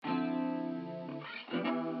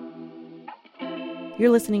You're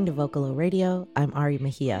listening to Vocalo Radio. I'm Ari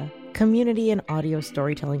Mejia, community and audio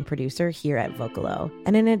storytelling producer here at Vocalo.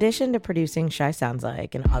 And in addition to producing Shy Sounds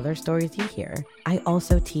Like and other stories you hear, I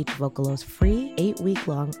also teach Vocalo's free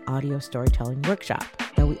 8-week-long audio storytelling workshop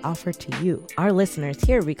that we offer to you, our listeners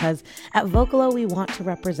here, because at Vocalo, we want to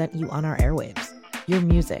represent you on our airwaves. Your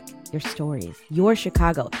music, your stories, your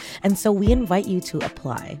Chicago. And so we invite you to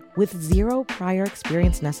apply. With zero prior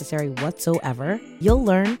experience necessary whatsoever, you'll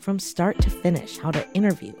learn from start to finish how to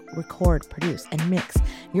interview, record, produce, and mix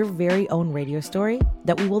your very own radio story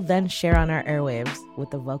that we will then share on our airwaves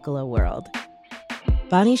with the Vocalo world.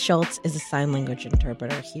 Bonnie Schultz is a sign language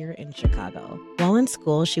interpreter here in Chicago. While in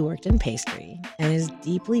school, she worked in pastry and is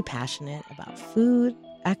deeply passionate about food,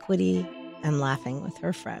 equity, and laughing with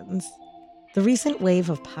her friends. The recent wave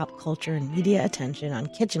of pop culture and media attention on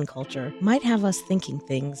kitchen culture might have us thinking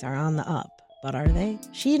things are on the up, but are they?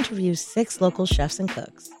 She interviews 6 local chefs and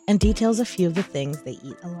cooks and details a few of the things they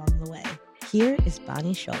eat along the way. Here is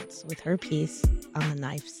Bonnie Schultz with her piece on the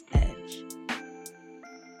knife's edge.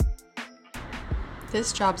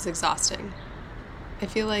 This job's exhausting. I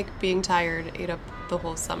feel like being tired ate up the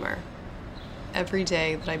whole summer. Every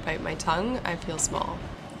day that I bite my tongue, I feel small.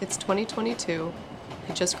 It's 2022.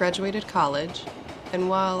 I just graduated college, and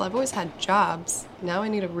while I've always had jobs, now I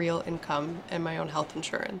need a real income and my own health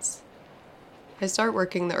insurance. I start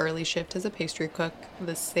working the early shift as a pastry cook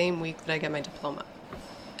the same week that I get my diploma.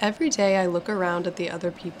 Every day I look around at the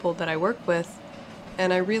other people that I work with,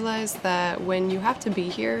 and I realize that when you have to be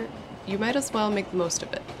here, you might as well make the most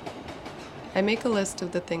of it. I make a list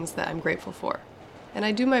of the things that I'm grateful for, and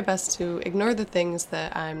I do my best to ignore the things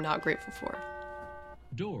that I'm not grateful for.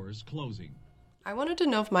 Doors closing. I wanted to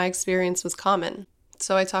know if my experience was common,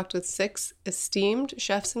 so I talked with 6 esteemed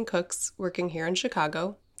chefs and cooks working here in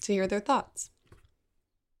Chicago to hear their thoughts.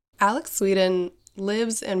 Alex Sweden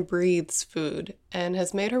lives and breathes food and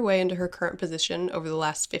has made her way into her current position over the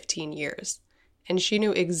last 15 years, and she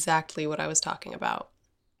knew exactly what I was talking about.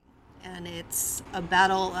 And it's a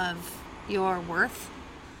battle of your worth.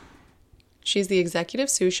 She's the executive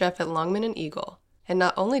sous chef at Longman and Eagle. And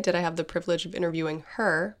not only did I have the privilege of interviewing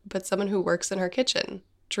her, but someone who works in her kitchen,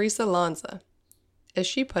 Teresa Lanza. As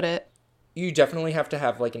she put it, you definitely have to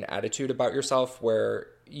have like an attitude about yourself where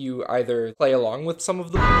you either play along with some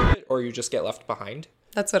of the bullshit or you just get left behind.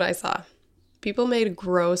 That's what I saw. People made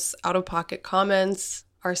gross, out-of-pocket comments,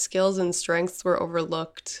 our skills and strengths were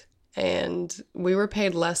overlooked, and we were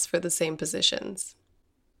paid less for the same positions.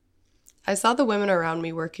 I saw the women around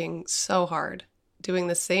me working so hard, doing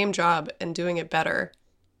the same job and doing it better,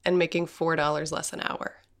 and making $4 less an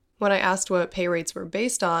hour. When I asked what pay rates were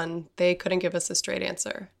based on, they couldn't give us a straight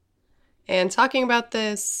answer. And talking about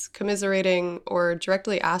this, commiserating, or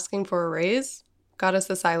directly asking for a raise got us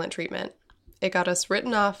the silent treatment. It got us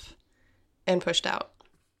written off and pushed out.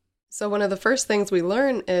 So one of the first things we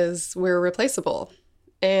learn is we're replaceable.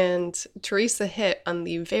 And Teresa hit on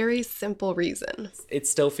the very simple reason. It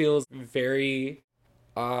still feels very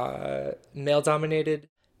male-dominated.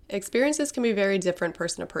 Experiences can be very different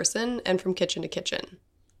person to person and from kitchen to kitchen.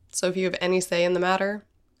 So if you have any say in the matter,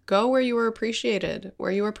 go where you are appreciated,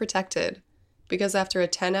 where you are protected, because after a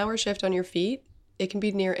 10-hour shift on your feet, it can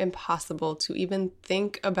be near impossible to even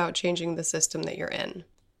think about changing the system that you're in.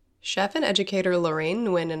 Chef and educator Lorraine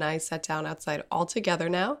Nguyen and I sat down outside all together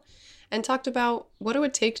now and talked about what it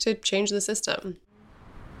would take to change the system.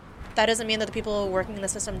 That doesn't mean that the people working in the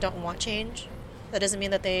system don't want change. That doesn't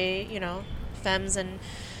mean that they, femmes and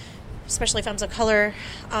especially femmes of color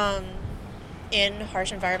in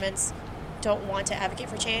harsh environments don't want to advocate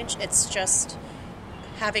for change. It's just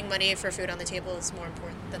having money for food on the table is more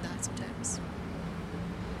important than that sometimes.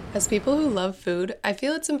 As people who love food, I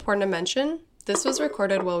feel it's important to mention this was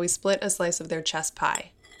recorded while we split a slice of their chess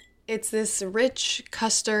pie. It's this rich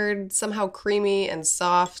custard, somehow creamy and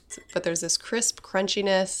soft, but there's this crisp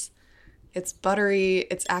crunchiness. It's buttery,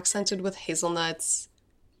 it's accented with hazelnuts.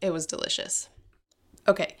 It was delicious.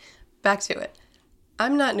 Okay, back to it.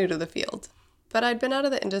 I'm not new to the field, but I'd been out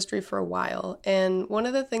of the industry for a while, and one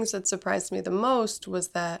of the things that surprised me the most was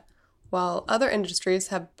that while other industries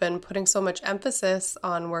have been putting so much emphasis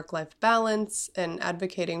on work-life balance and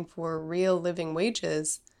advocating for real living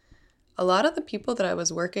wages, a lot of the people that I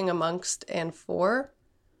was working amongst and for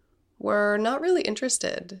were not really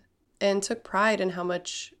interested and took pride in how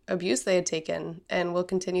much abuse they had taken and will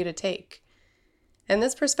continue to take. And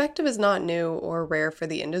this perspective is not new or rare for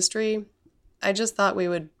the industry. I just thought we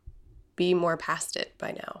would be more past it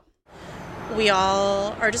by now. We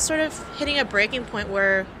all are just sort of hitting a breaking point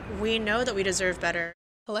where we know that we deserve better.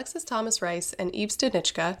 Alexis Thomas Rice and Eve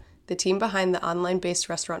Stanichka, the team behind the online-based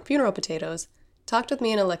restaurant Funeral Potatoes, talked with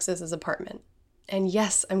me in Alexis's apartment. And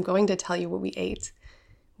yes, I'm going to tell you what we ate.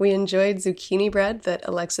 We enjoyed zucchini bread that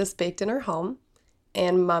Alexis baked in her home,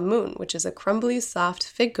 and mamoun, which is a crumbly, soft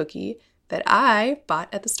fig cookie that I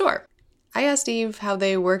bought at the store. I asked Eve how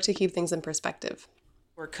they work to keep things in perspective.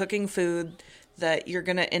 We're cooking food that you're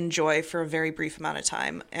going to enjoy for a very brief amount of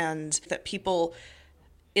time, and that people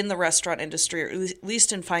in the restaurant industry, or at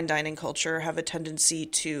least in fine dining culture, have a tendency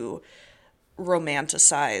to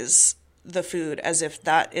romanticize the food as if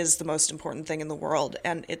that is the most important thing in the world.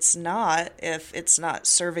 And it's not if it's not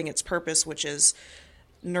serving its purpose, which is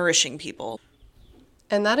nourishing people.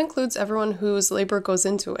 And that includes everyone whose labor goes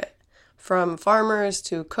into it. From farmers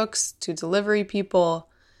to cooks to delivery people,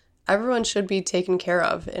 everyone should be taken care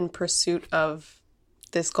of in pursuit of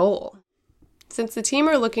this goal. Since the team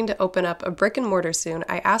are looking to open up a brick and mortar soon,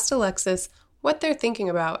 I asked Alexis what they're thinking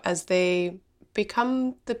about as they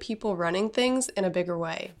become the people running things in a bigger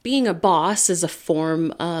way. Being a boss is a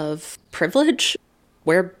form of privilege.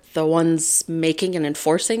 We're the ones making and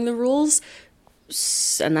enforcing the rules,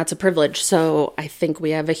 and that's a privilege. So I think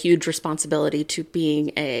we have a huge responsibility to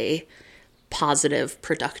being a positive,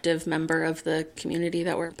 productive member of the community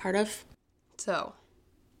that we're part of. So,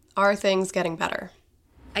 are things getting better?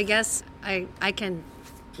 I guess I can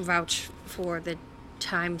vouch for the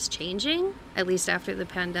times changing, at least after the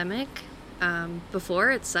pandemic.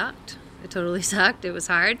 Before, it sucked. It totally sucked. It was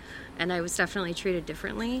hard, and I was definitely treated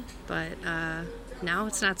differently, but now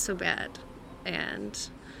it's not so bad. And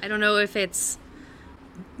I don't know if it's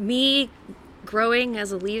me growing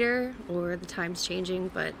as a leader or the times changing,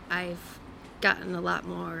 but I've gotten a lot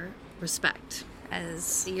more respect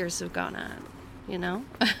as the years have gone on, you know?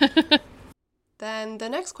 Then the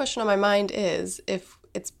next question on my mind is, if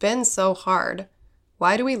it's been so hard,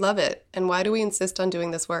 why do we love it, and why do we insist on doing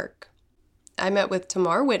this work? I met with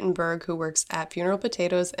Tamar Wittenberg, who works at Funeral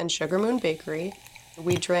Potatoes and Sugar Moon Bakery.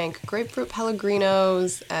 We drank grapefruit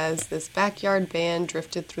Pellegrinos as this backyard band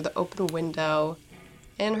drifted through the open window,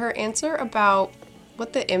 and her answer about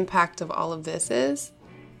what the impact of all of this is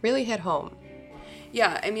really hit home.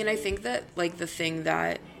 Yeah, I mean, I think that, like, the thing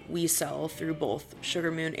that we sell through both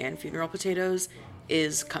Sugar Moon and Funeral Potatoes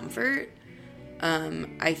is comfort.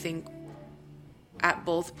 I think at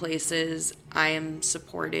both places, I am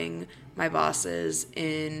supporting my bosses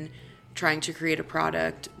in trying to create a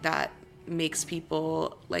product that makes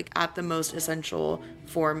people, like, at the most essential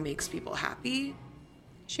form, makes people happy.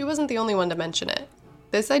 She wasn't the only one to mention it.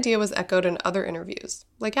 This idea was echoed in other interviews,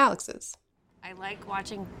 like Alex's. I like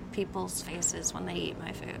watching people's faces when they eat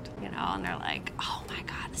my food, you know, and they're like, oh my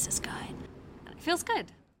God, this is good. And it feels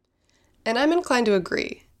good. And I'm inclined to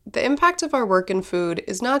agree. The impact of our work in food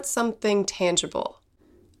is not something tangible.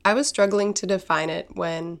 I was struggling to define it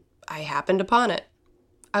when I happened upon it.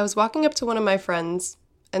 I was walking up to one of my friends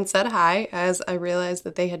and said hi as I realized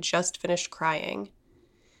that they had just finished crying.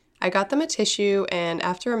 I got them a tissue and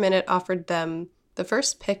after a minute offered them the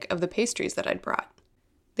first pick of the pastries that I'd brought.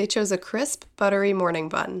 They chose a crisp, buttery morning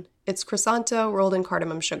bun. It's croissantto rolled in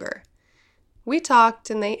cardamom sugar. We talked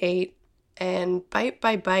and they ate, and bite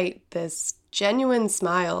by bite, this genuine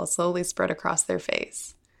smile slowly spread across their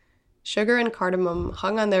face. Sugar and cardamom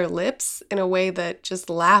hung on their lips in a way that just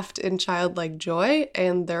laughed in childlike joy,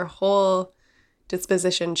 and their whole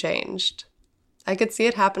disposition changed. I could see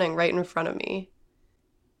it happening right in front of me.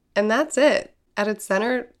 And that's it. At its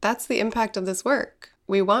center, that's the impact of this work.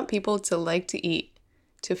 We want people to like to eat,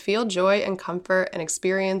 to feel joy and comfort and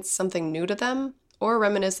experience something new to them or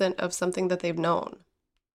reminiscent of something that they've known.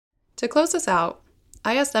 To close us out,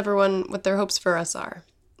 I asked everyone what their hopes for us are.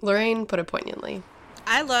 Lorraine put it poignantly.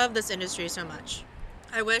 I love this industry so much.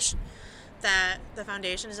 I wish that the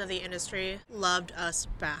foundations of the industry loved us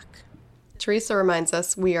back. Teresa reminds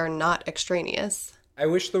us we are not extraneous. I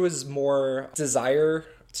wish there was more desire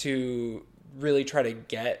to really try to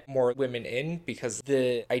get more women in, because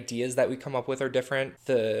the ideas that we come up with are different.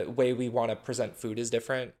 The way we want to present food is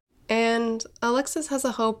different. And Alexis has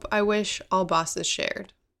a hope I wish all bosses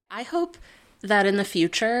shared. I hope that in the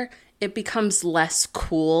future it becomes less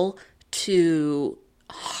cool to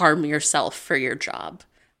harm yourself for your job.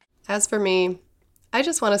 As for me, I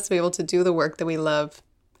just want us to be able to do the work that we love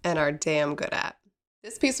and are damn good at.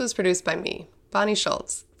 This piece was produced by me, Bonnie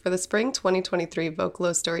Schultz, for the Spring 2023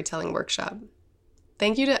 Vocalo Storytelling Workshop.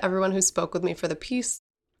 Thank you to everyone who spoke with me for the piece.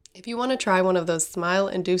 If you want to try one of those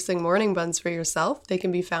smile-inducing morning buns for yourself, they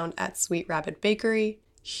can be found at Sweet Rabbit Bakery.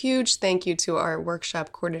 Huge thank you to our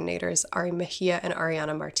workshop coordinators, Ari Mejia and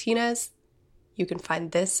Ariana Martinez. You can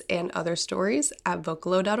find this and other stories at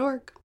vocalo.org.